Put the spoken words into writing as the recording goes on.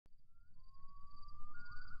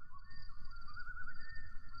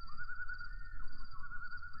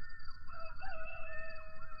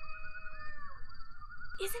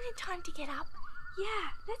Isn't it time to get up? Yeah,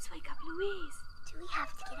 let's wake up Louise. Do we have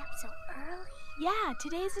to get up so early? Yeah,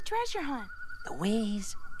 today's a treasure hunt.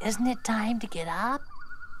 Louise, isn't it time to get up?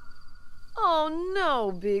 Oh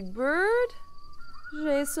no, Big Bird.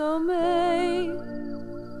 J'ai sommeil.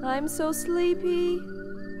 I'm so sleepy.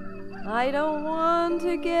 I don't want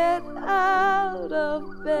to get out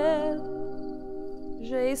of bed.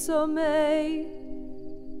 J'ai sommeil.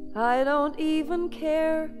 I don't even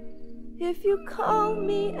care if you call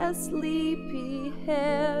me a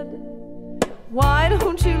sleepyhead. Why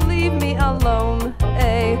don't you leave me alone,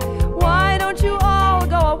 eh? Why don't you all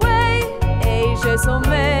go away? Eh, j'ai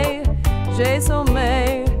sommeil, j'ai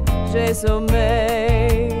sommeil, j'ai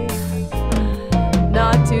sommeil.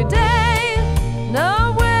 Not today,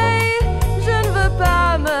 no way, je ne veux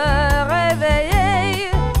pas me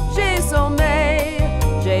réveiller. J'ai sommeil,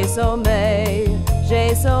 j'ai sommeil,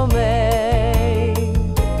 j'ai sommeil.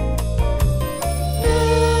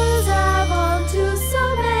 Nous avons tous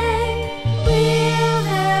sommeil. We're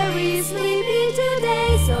very sleepy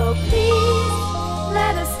today, so please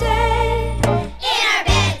let us stay in our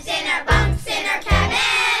beds, in our bunks, in our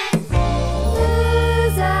cabins.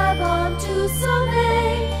 Nous avons tous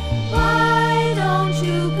sommeil. Why don't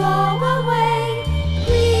you go away?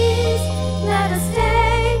 Please let us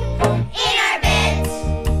stay in our beds.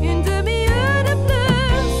 Une demi-heure de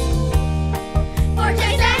plus. For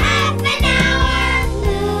just a half an hour.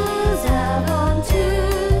 Nous avons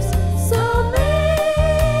tous sommeil.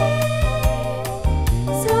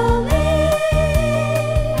 Sommeil.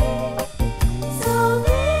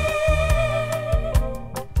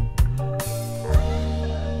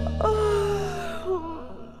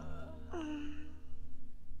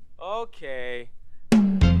 Okay.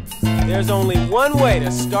 There's only one way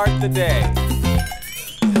to start the day.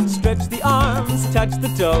 Stretch the arms, touch the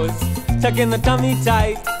toes, tuck in the tummy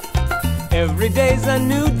tight. Every day's a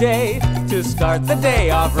new day to start the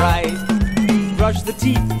day off right. Brush the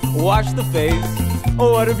teeth, wash the face,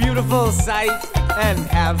 oh what a beautiful sight. And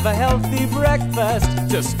have a healthy breakfast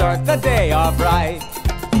to start the day off right.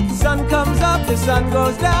 Sun comes up, the sun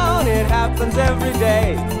goes down, it happens every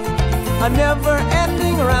day. A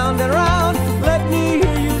never-ending round and round, let me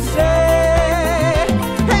hear you say,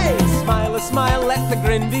 hey, smile a smile, let the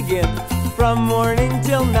grin begin, from morning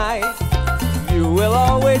till night. You will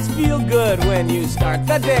always feel good when you start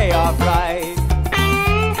the day off right.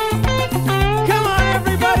 Come on,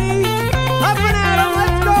 everybody, up and at 'em,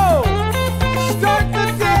 let's go! Start the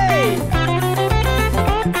day!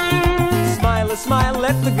 Smile a smile,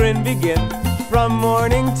 let the grin begin, from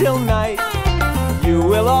morning till night. You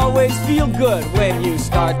will always feel good when you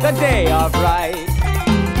start the day off right.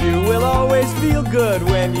 You will always feel good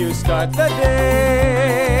when you start the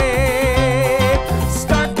day.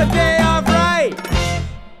 Start the day off right.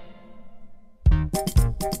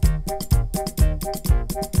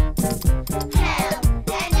 Ham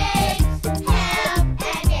and eggs, ham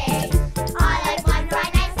and eggs. I like mine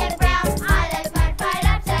fried nice and brown. I like mine fried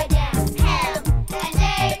upside down. Ham and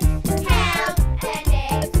eggs, ham and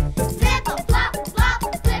eggs. Flip a flop, flop,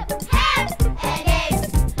 flip, ham and eggs.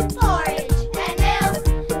 Porridge and milk,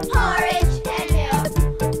 porridge and milk.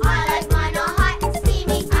 I like mine all hot and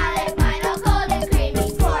steamy. I like mine all cold and creamy.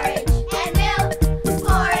 Porridge and milk,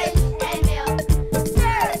 porridge and milk.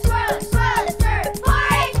 Stir, swirl, swirl, stir,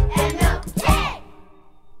 porridge and milk. Hey!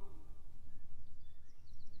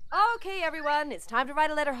 Okay, everyone, it's time to write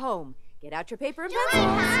a letter home. Get out your paper and What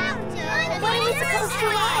pencils. are we supposed to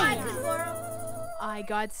write? I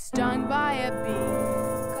got stung by a bee,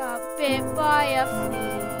 got bit by a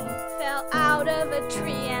flea, fell out of a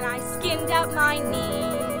tree and I skinned out my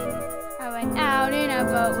knee. I went out in a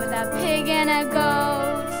boat with a pig and a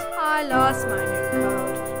goat. I lost my new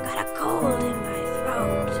coat, got a cold in my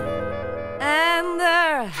throat. And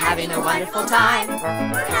they're Having a wonderful time.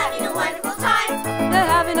 We're having a wonderful time. they're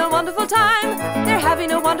having a wonderful time. They're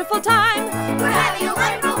having a wonderful time. We're having a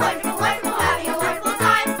wonderful, wonderful, wonderful, having a wonderful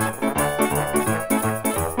time.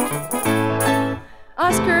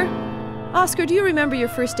 Oscar, do you remember your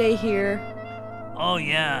first day here? Oh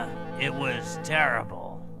yeah, it was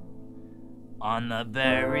terrible. On the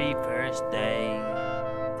very first day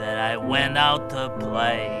that I went out to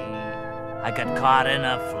play, I got caught in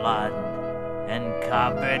a flood and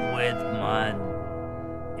covered with mud.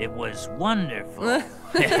 It was wonderful.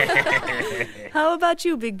 How about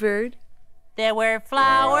you, Big Bird? There were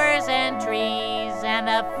flowers and trees and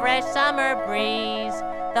a fresh summer breeze.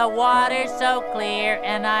 The water's so clear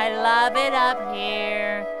and I love it up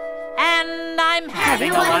here. And I'm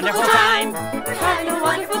having a wonderful time. We're having a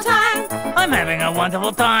wonderful time. I'm having a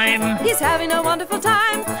wonderful time. He's having a wonderful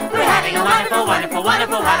time. We're having a wonderful, wonderful,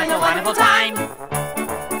 wonderful, having a wonderful time.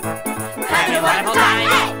 having a wonderful time.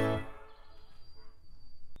 Hey!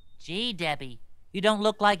 Gee, Debbie, you don't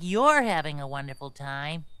look like you're having a wonderful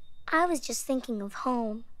time. I was just thinking of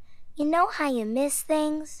home. You know how you miss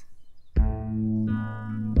things?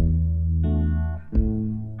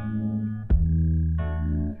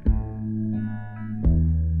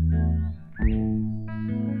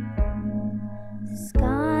 The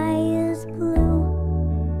sky is blue,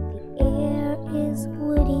 the air is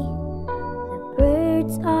woody, the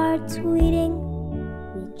birds are tweeting.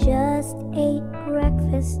 We just ate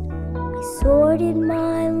breakfast. I sorted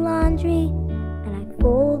my laundry and I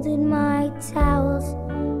folded my towels.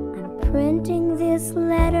 I'm printing this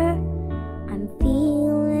letter. I'm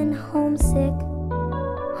feeling homesick.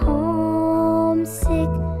 Homesick,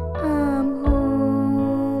 I'm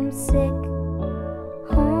homesick.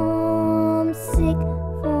 Homesick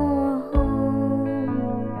for home.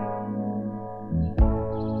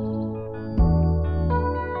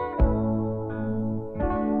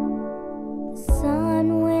 The sun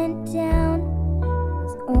went down, it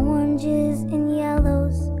was oranges and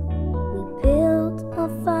yellows. We built a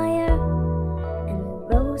fire and we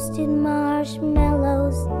roasted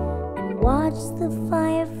marshmallows and watched the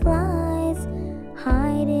fireflies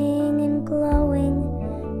hiding and glowing.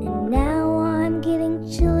 And now I'm getting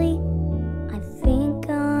chilly. I think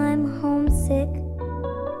I'm homesick.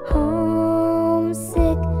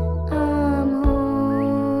 Homesick, I'm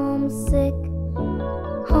homesick.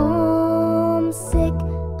 Homesick,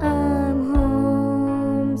 I'm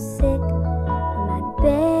homesick. My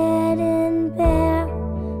bed and bear,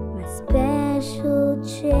 my special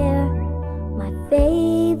chair, my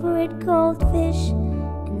favorite goldfish,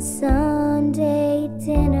 and Sunday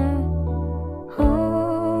dinner.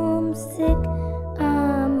 Homesick,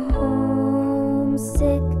 I'm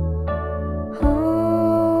homesick.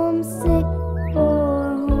 Homesick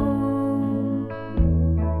for home.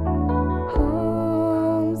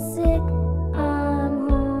 Homesick, I'm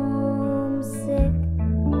homesick.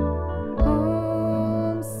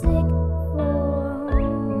 Homesick for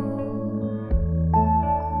home.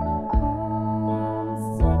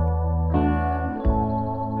 Homesick, I'm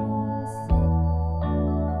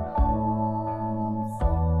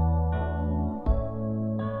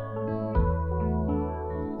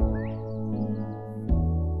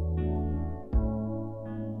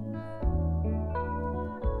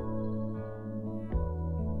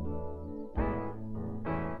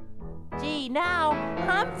Gee, now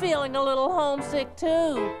I'm feeling a little homesick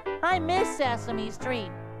too. I miss Sesame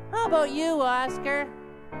Street. How about you, Oscar?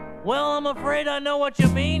 Well, I'm afraid I know what you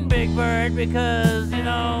mean, Big Bird, because, you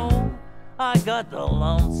know, I got the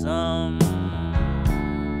lonesome.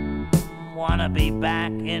 Wanna be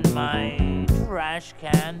back in my trash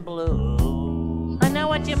can blue. I know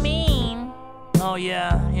what you mean. Oh,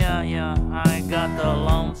 yeah, I got the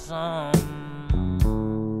lonesome.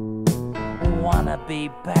 Wanna be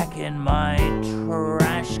back in my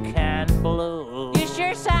trash can blue. You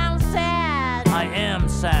sure sound sad. I am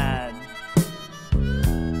sad.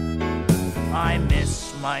 I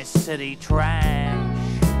miss my city trash,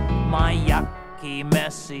 my yucky,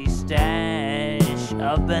 messy stash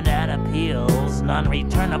of banana peels,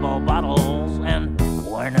 non-returnable bottles, and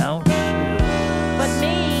worn-out shoes. But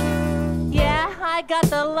me, yeah, I got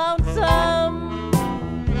the lonesome.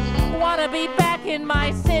 Wanna be back in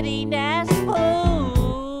my city nest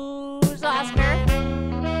blues. Oscar,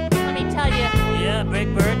 let me tell you. Yeah,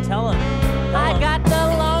 Big Bird, tell him. I got the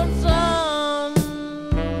lonesome.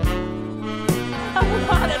 I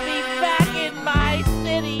wanna be back in my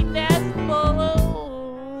city nest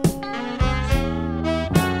blues.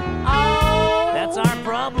 Oh, That's our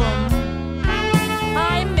problem.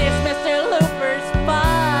 I miss Mr. Looper's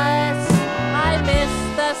bus. I miss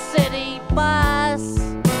the city bus.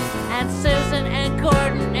 And Susan and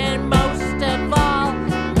Gordon and most of all,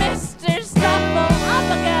 Mr. Stuffle up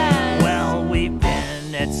again. Well, we've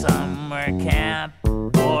been at summer camp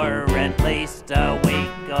for at least a week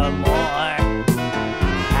or more.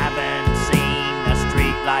 Haven't seen a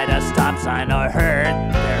street light, a stop sign, or heard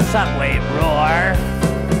their subway roar.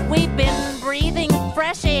 We've been breathing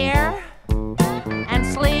fresh air and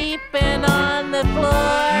sleeping on the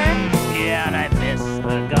floor. Yeah, and I miss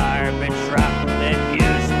the garbage truck that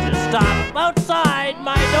used to stop outside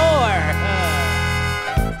my door.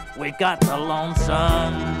 We got the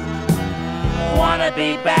lonesome. Wanna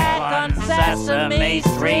be back on Sesame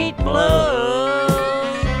Street Blues.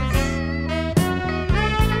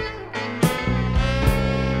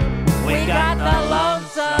 We got the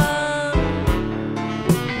lonesome.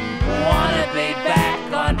 Wanna be back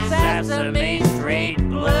on Sesame Street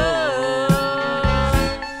Blues.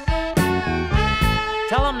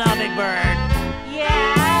 Tell him now, Big Bird.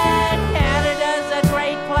 Yeah, cat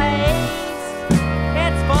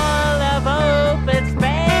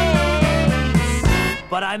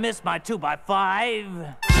I missed my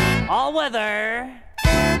 2x5. All weather.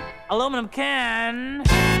 Aluminum can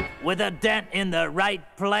with a dent in the right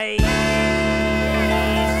place.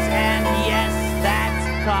 And yes,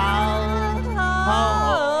 that's called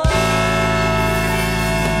home.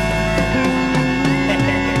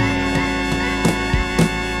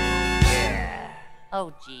 Yeah.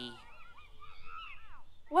 Oh, gee.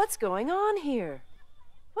 What's going on here?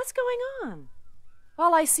 What's going on?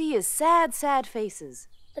 All I see is sad, sad faces.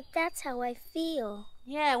 But that's how I feel.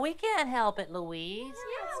 Yeah, we can't help it, Louise. We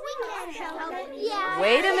can't help it. Yeah.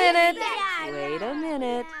 Wait a minute. Wait a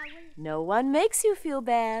minute. No one makes you feel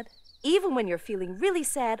bad. Even when you're feeling really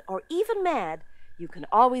sad or even mad, you can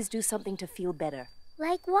always do something to feel better.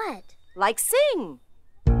 Like what? Like sing.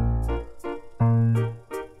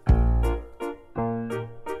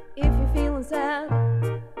 If you're feeling sad,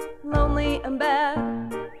 lonely and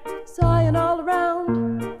bad, sighing all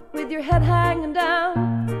around, with your head hanging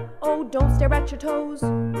down, oh, don't stare at your toes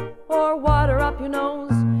or water up your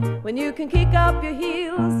nose when you can kick up your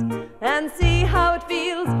heels and see how it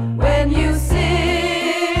feels when you sing.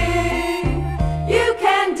 You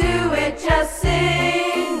can do it, just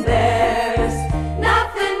sing. There's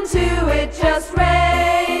nothing to it, just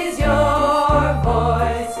raise your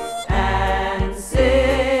voice and sing.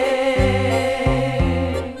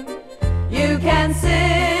 You can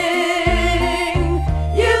sing,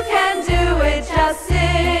 you can do it, just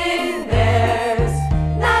sing. There's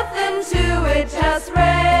nothing to it, just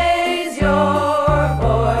raise your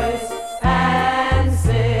voice and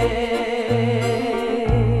sing.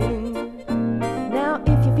 Now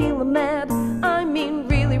if you're feeling mad, I mean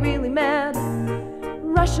really, really mad,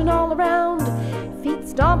 rushing all around, feet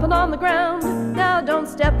stomping on the ground. Now don't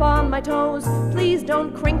step on my toes, please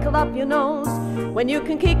don't crinkle up your nose when you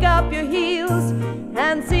can kick up your heels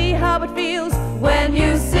and see how it feels when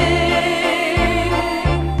you sing.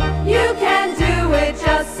 You can do it,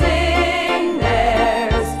 just sing.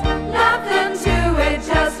 There's nothing to it,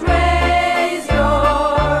 just raise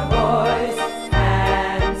your voice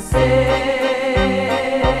and sing.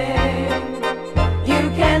 You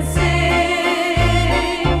can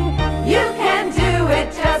sing, you can do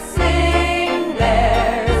it, just sing.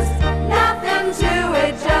 There's nothing to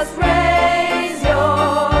it, just raise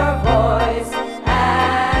your voice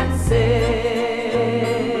and sing.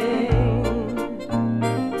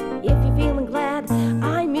 If you're feeling glad,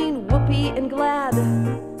 I mean whoopee and glad,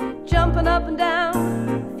 jumping up and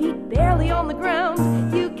down, feet barely on the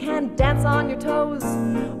ground, you can dance on your toes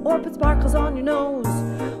or put sparkles on your nose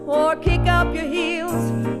or kick up your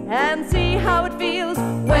heels and see how it feels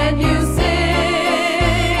when you sing.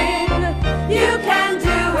 You can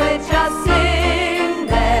do it, just sing.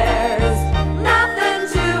 There's nothing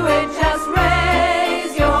to it, just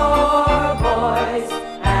raise your voice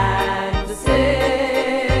and sing.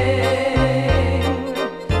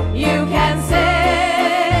 You can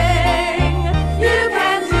sing, you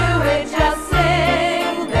can do it, just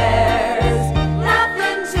sing. There's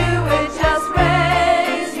nothing to it, just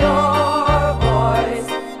raise your voice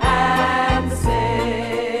and sing.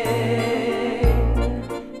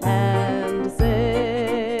 And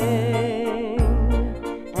sing.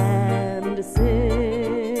 And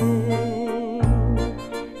sing.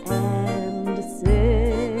 And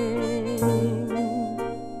sing.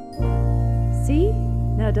 See?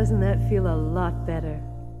 Now doesn't that feel a lot better?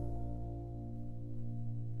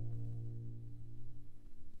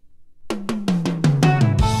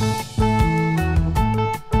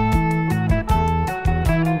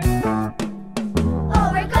 Oh,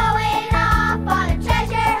 we're going off on a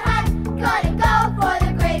treasure hunt. Gonna go for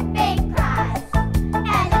the great big prize.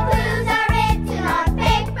 And the clues are written on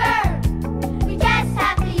paper. We just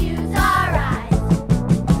have to use our eyes.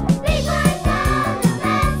 Please write down the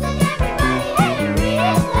message, everybody, and read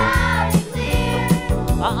it loud and clear.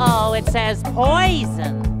 Uh-oh, it says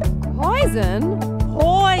poison. Poison?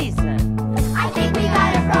 Poison. I think we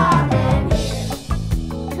got a problem here.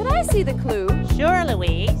 Could I see the clue? Sure,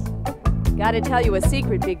 Louise. Gotta tell you a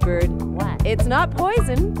secret, Big Bird. What? It's not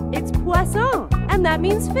poison, it's poisson, and that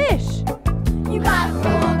means fish. You got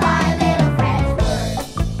fooled by a little French word.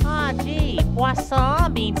 Ah, gee,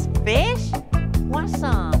 poisson means fish?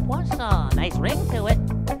 Poisson, poisson. Nice ring to it.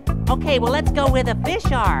 Okay, well, let's go where the fish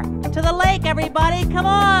are. To the lake, everybody. Come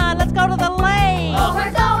on, let's go to the lake. Oh,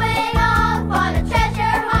 we're going off on a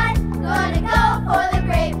treasure hunt. Gonna go for the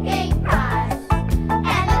great pink prize.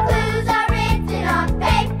 And the clues are written on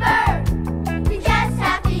paper. We just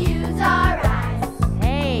have to use our eyes.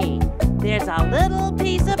 Hey, there's a little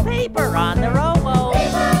piece of paper on the rowboat. We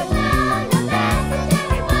wrote down the message,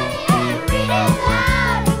 everybody, and read it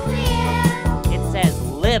loud and clear. It says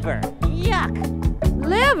liver. Yuck.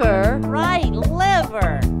 Liver! Liver? Right,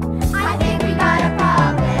 liver. I think we got a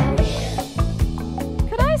problem here.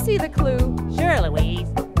 Could I see the clue? Sure, Louise.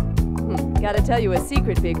 Gotta tell you a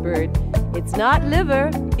secret, Big Bird. It's not liver,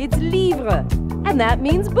 it's livre. And that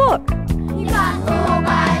means book. You got fooled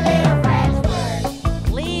by a little French word.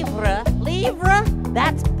 Livre? Livre?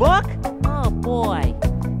 That's book? Oh, boy.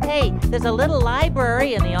 Hey, there's a little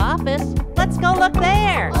library in the office. Let's go look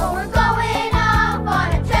there. Oh, we're going off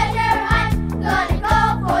on a treasure hunt. Gonna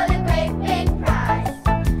go for the great big prize.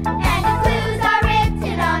 And the clues are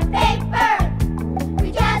written on paper.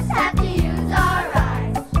 We just have to use our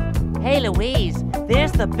eyes. Hey, Louise,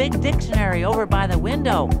 there's the big dictionary over by the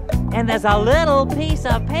window. And there's a little piece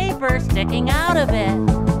of paper sticking out of it.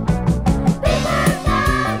 Big Bird's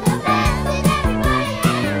on the fence and everybody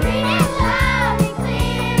can read it loud and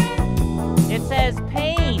clear. It says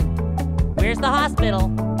pain. Where's the hospital?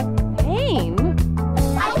 Pain?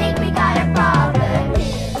 I think we got a problem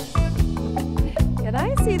here. Can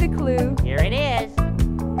I see the clue? Here it is.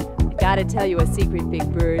 Gotta tell you a secret, Big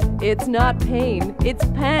Bird. It's not pain, it's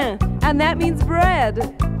pain. And that means bread.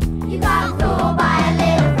 You got fooled by a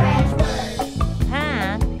little French word.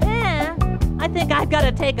 Huh? I think I've got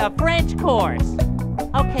to take a French course.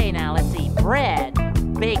 Okay, now let's see. Bread,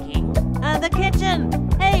 baking, the kitchen.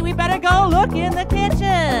 Hey, we better go look in the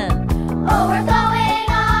kitchen. Oh, we're going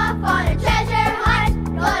off on a treasure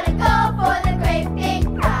hunt. Gonna go for the great big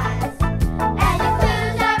prize. And the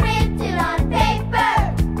clues are written on paper.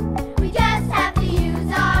 We just have to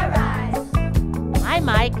use our eyes. Hi,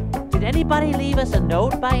 Mike. Did anybody leave us a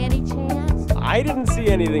note by any chance? I didn't see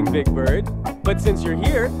anything, Big Bird. But since you're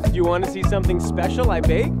here, do you want to see something special I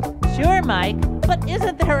baked? Sure, Mike. But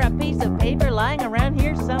isn't there a piece of paper lying around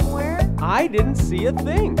here somewhere? I didn't see a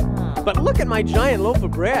thing. But look at my giant loaf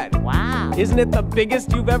of bread. Wow. Isn't it the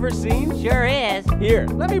biggest you've ever seen? Sure is. Here,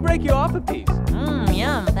 let me break you off a piece.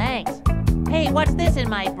 Yum, thanks. Hey, what's this in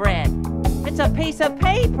my bread? It's a piece of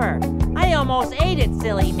paper. I almost ate it,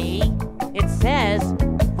 silly me. It says,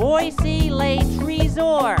 Voici le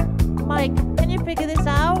trésor. Mike, can you figure this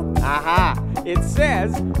out? Aha! It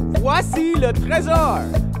says, Voici le trésor.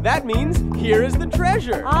 That means, here is the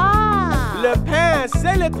treasure. Ah! Le pain,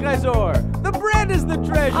 c'est le trésor. The bread is the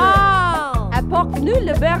treasure. Oh! Apporte-nous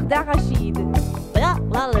le beurre d'arachide.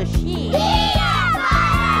 Le chien.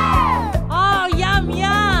 Oh, yum,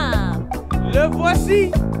 yum! Le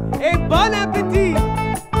voici. Et bon appétit.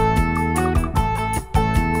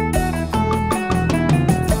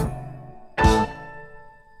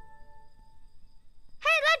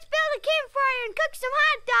 Hey, let's build a campfire and cook some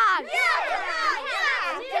hot dogs.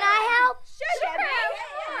 Can I help?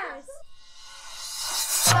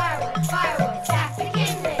 Firewood, firewood, stack the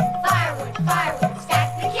kindling. Firewood, firewood, stack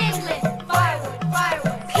the kindling. Firewood,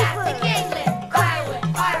 firewood, stack the kindling. Firewood,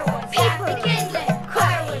 firewood, stack the kindling.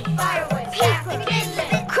 Firewood, firewood, stack the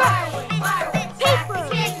kindling. Firewood, firewood, stack the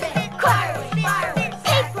kindling. Firewood, firewood,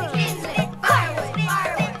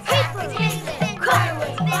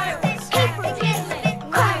 stack the kindling. Firewood, firewood, stack the kindling. Firewood, firewood, stack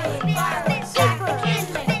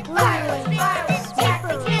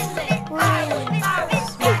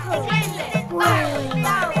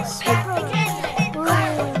the kindling.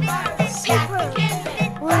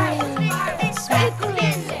 Firewood, firewood, stack the kindling. Firewood, firewood, stack the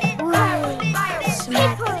kindling.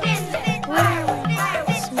 Firewood,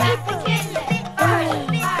 firewood,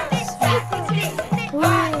 stack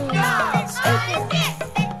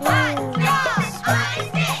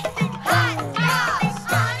the kindling.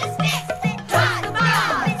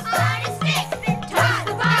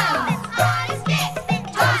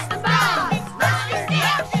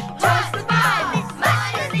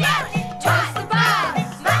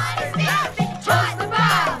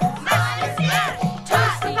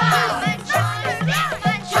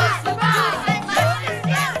 Firewood,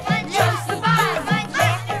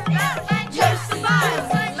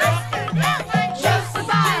 firewood, stack the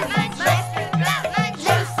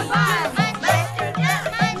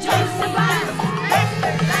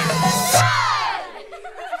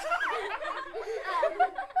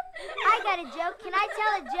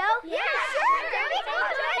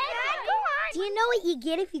Do you know what you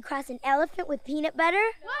get if you cross an elephant with peanut butter?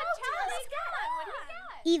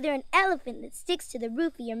 Either an elephant that sticks to the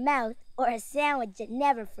roof of your mouth or a sandwich that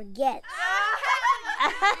never forgets.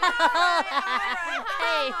 Hey,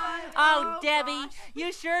 oh, Debbie,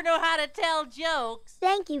 you sure know how to tell jokes.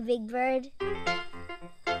 Thank you, Big Bird.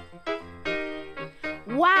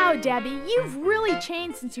 Wow, Debbie, you've really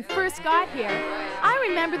changed since you first got here. I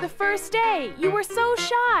remember the first day. You were so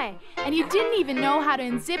shy, and you didn't even know how to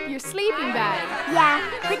unzip your sleeping bag. Yeah,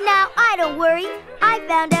 but now I don't worry. I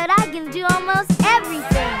found out I can do almost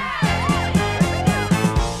everything.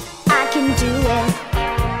 I can do it.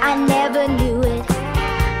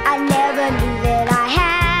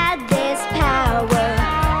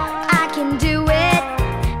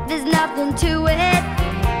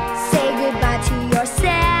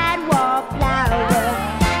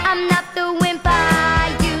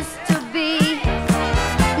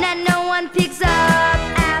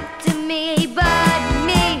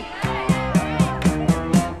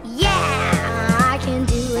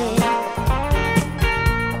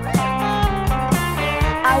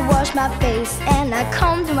 my face and I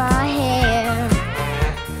combed my hair.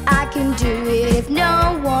 I can do it if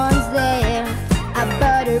no one's there. I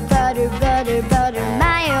butter, butter, butter, butter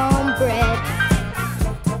my own bread.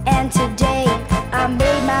 And today I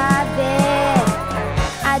made my bed.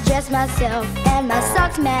 I dressed myself and my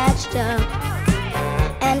socks matched up.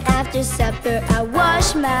 And after supper I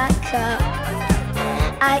washed my cup.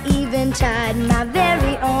 I even tied my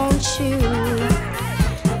very own shoe.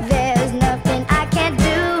 There's nothing I can't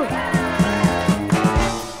do.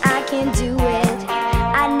 I can do it.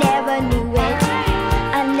 I never knew it.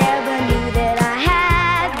 I never knew that I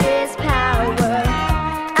had this power.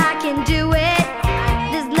 I can do it.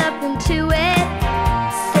 There's nothing to it.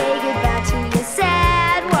 Say goodbye to your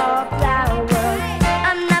sad wallflower.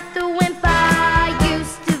 I'm not the wimp I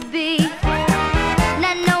used to be.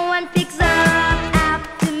 Now no one picks up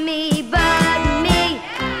after me but me.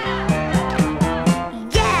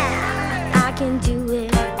 Yeah, I can do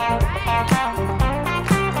it.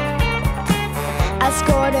 I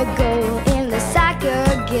scored a goal in the soccer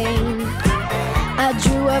game. I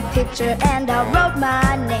drew a picture and I wrote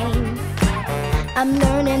my name. I'm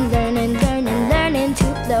learning, learning, learning, learning to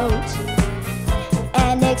float.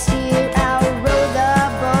 And next year I'll row the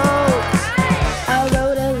boat. I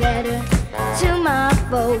wrote a letter to my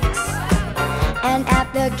folks. And at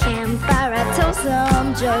the campfire I told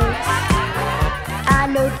some jokes. I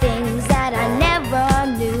know things that I never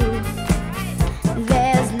knew.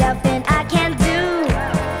 There's nothing I can't do.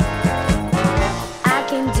 I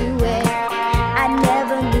can do it. I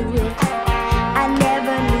never knew it. I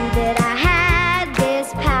never knew that I had this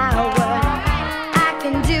power. I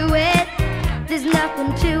can do it. There's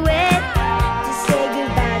nothing to it. Just say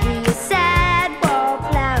goodbye to your sad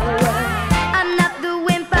wallflower. I'm not the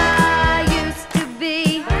wimp I used to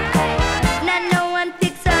be. Now no one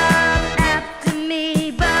picks up after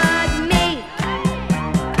me but me.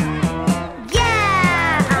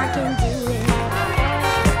 Yeah, I can do it.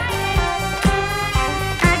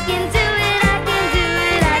 I can do it, I can do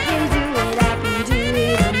it, I can do it, I can do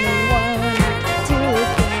it. I'm the one to do it,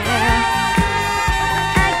 yeah.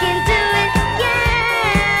 I can do it, yeah.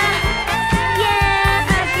 Yeah,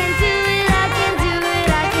 I can do it, I can do it,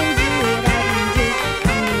 I can do it, I can do it.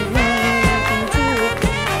 I'm the one I can do it.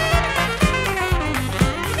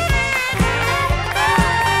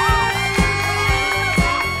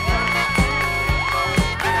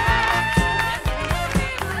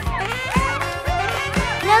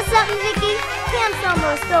 You know something, Vicky? Camp's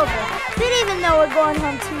almost over. But even though we're going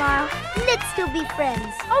home tomorrow, let's still be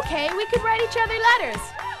friends. Okay, we could write each other letters.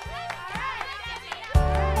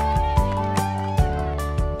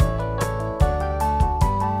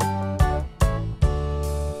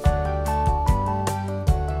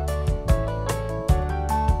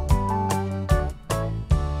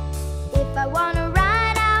 If I wanna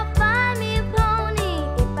ride, I'll find me a pony.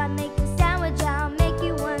 If I make a sandwich, I'll make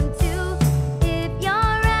you one too. If you're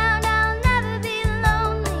around, I'll never be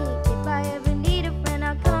lonely. If I ever need a friend,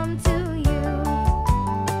 I'll come to you.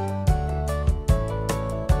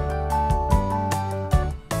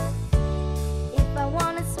 If I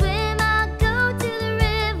wanna swim, I'll go to the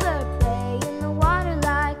river. Play in the water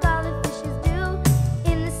like all the fishes do.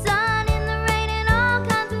 In the sun, in the rain, and all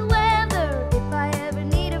kinds of weather. If I ever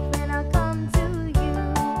need a friend, I'll come to you.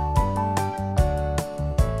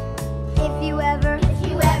 If you ever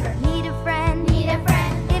need a friend,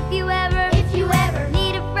 if you ever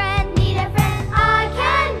need a friend, I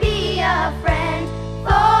can be a friend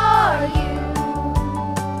for you.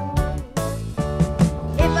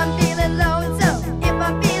 If I'm feeling lonesome, if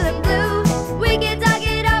I'm feeling blue, we can talk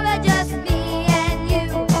it over, just me and you.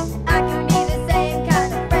 I can be the same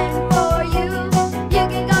kind of friend for you. You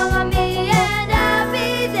can call on me and I'll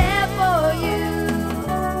be there for you.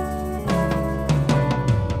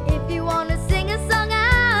 If you wanna sing a song,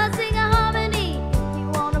 I'll sing a harmony. If you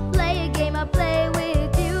wanna play a game, I'll play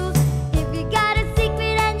with you. If you got a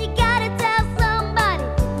secret and you gotta tell somebody,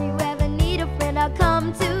 if you ever need a friend, I'll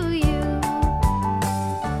come to you.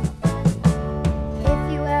 If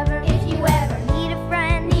you ever need a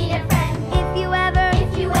friend, if you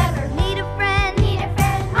ever need a friend,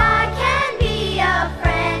 I can be a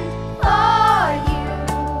friend for you.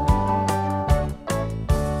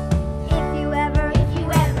 If you ever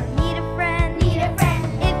need a friend,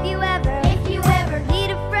 if you ever need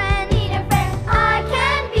a friend, I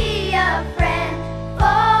can be a friend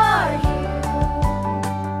for you.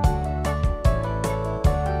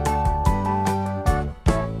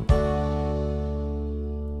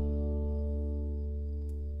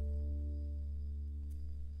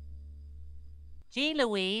 Gee,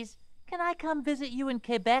 Louise, can I come visit you in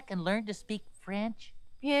Quebec and learn to speak French?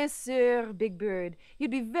 Bien sûr, Big Bird.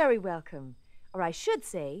 You'd be very welcome. Or I should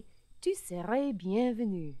say, tu serais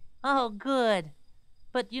bienvenu. Oh, good.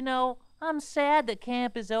 But you know, I'm sad that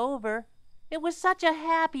camp is over. It was such a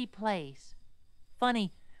happy place.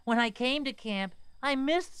 Funny, when I came to camp, I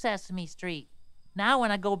missed Sesame Street. Now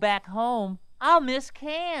when I go back home, I'll miss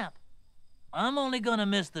camp. I'm only gonna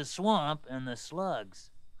miss the swamp and the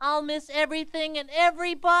slugs. I'll miss everything and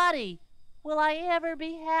everybody. Will I ever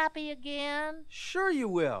be happy again? Sure you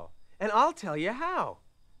will, and I'll tell you how.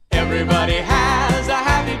 Everybody has a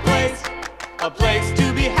happy place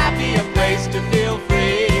to be happy, a place to feel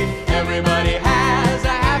free. Everybody has a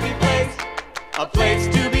happy place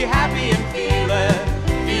to be happy and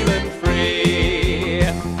feeling free.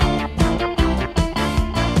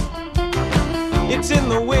 It's in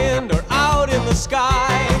the wind or out in the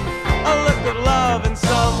sky, a look of love in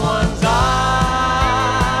someone's eye.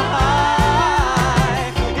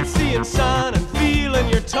 It's seeing sun and feeling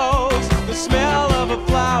your toes, the smell of a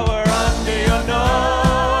flower under your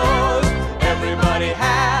nose. Everybody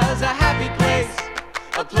has a happy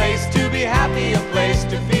place to be happy, a place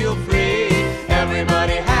to feel free.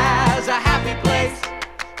 Everybody has a happy place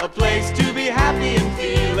to be happy and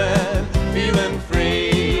feeling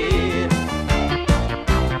free.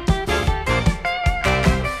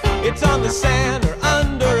 It's on the sand or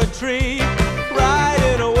under a tree,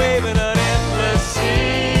 riding a wave in an endless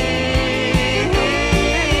sea.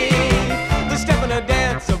 The step in a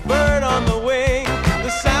dance, a bird on the wing, the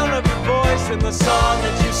sound of your voice in the song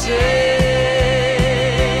that you sing.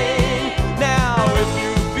 Now if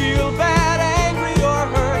you feel bad, angry or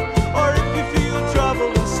hurt, or if you feel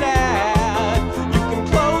troubled and sad, you can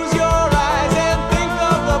close your eyes and think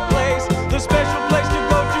of the place, the special place to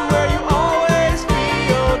go to where you always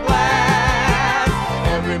feel glad.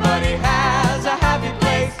 Everybody has a happy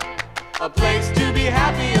place to be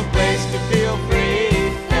happy, a place to feel free.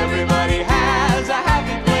 Everybody has a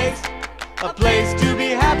happy place to be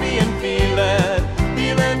happy and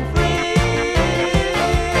feeling free.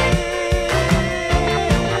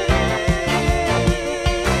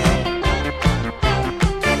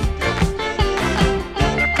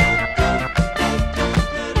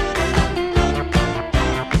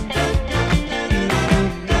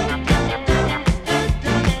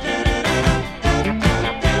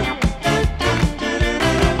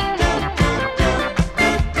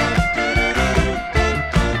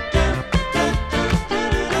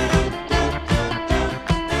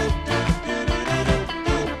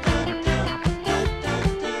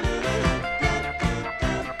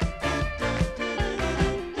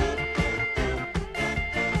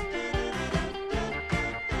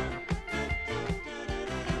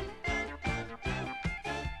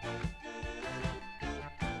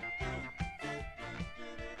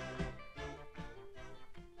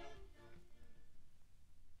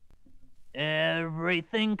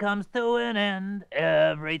 Everything comes to an end,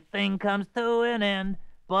 everything comes to an end,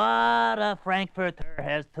 but a Frankfurter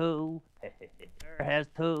has two, has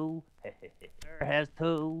two, has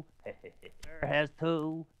two, has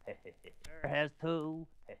two, has two,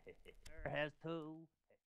 has two.